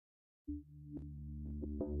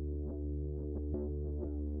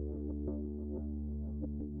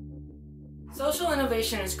Social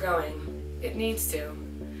innovation is growing. It needs to.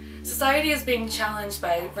 Society is being challenged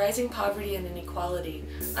by rising poverty and inequality,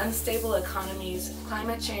 unstable economies,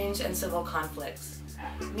 climate change, and civil conflicts.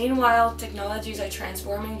 Meanwhile, technologies are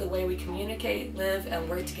transforming the way we communicate, live, and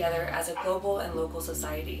work together as a global and local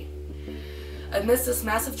society. Amidst this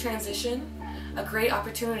massive transition, a great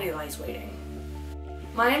opportunity lies waiting.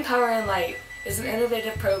 Mayan Power and Light is an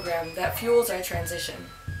innovative program that fuels our transition.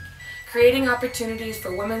 Creating opportunities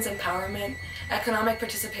for women's empowerment, economic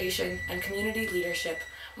participation, and community leadership,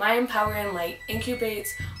 Mayan Power and Light incubates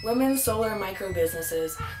women's solar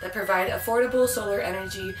micro-businesses that provide affordable solar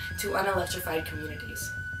energy to unelectrified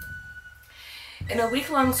communities. In a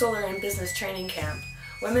week-long solar and business training camp,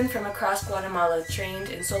 women from across Guatemala trained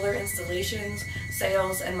in solar installations,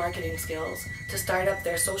 sales, and marketing skills to start up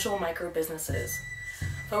their social micro-businesses.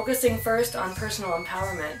 Focusing first on personal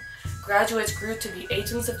empowerment, graduates grew to be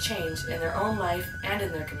agents of change in their own life and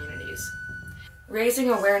in their communities. Raising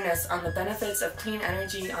awareness on the benefits of clean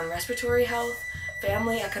energy on respiratory health,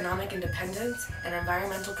 family economic independence, and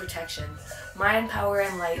environmental protection, Mayan Power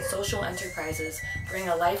and Light social enterprises bring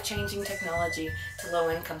a life-changing technology to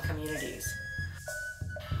low-income communities.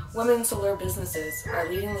 Women's solar businesses are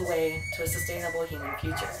leading the way to a sustainable human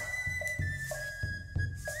future.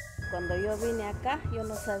 Cuando yo vine acá, yo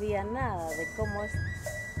no sabía nada de cómo es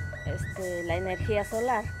la energía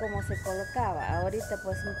solar, cómo se colocaba. Ahorita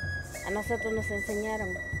pues a nosotros nos enseñaron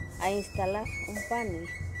a instalar un panel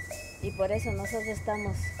y por eso nosotros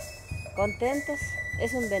estamos contentos.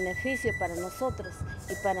 Es un beneficio para nosotros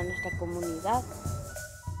y para nuestra comunidad.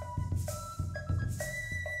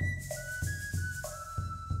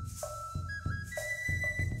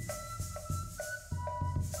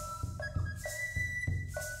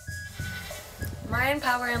 Mayan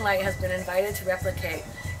Power and Light has been invited to replicate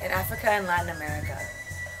in Africa and Latin America.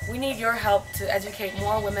 We need your help to educate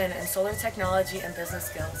more women in solar technology and business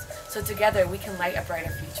skills, so together we can light a brighter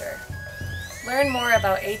future. Learn more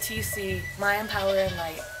about ATC, Mayan Power and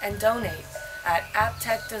Light, and donate at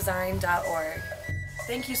apptechdesign.org.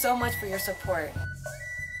 Thank you so much for your support.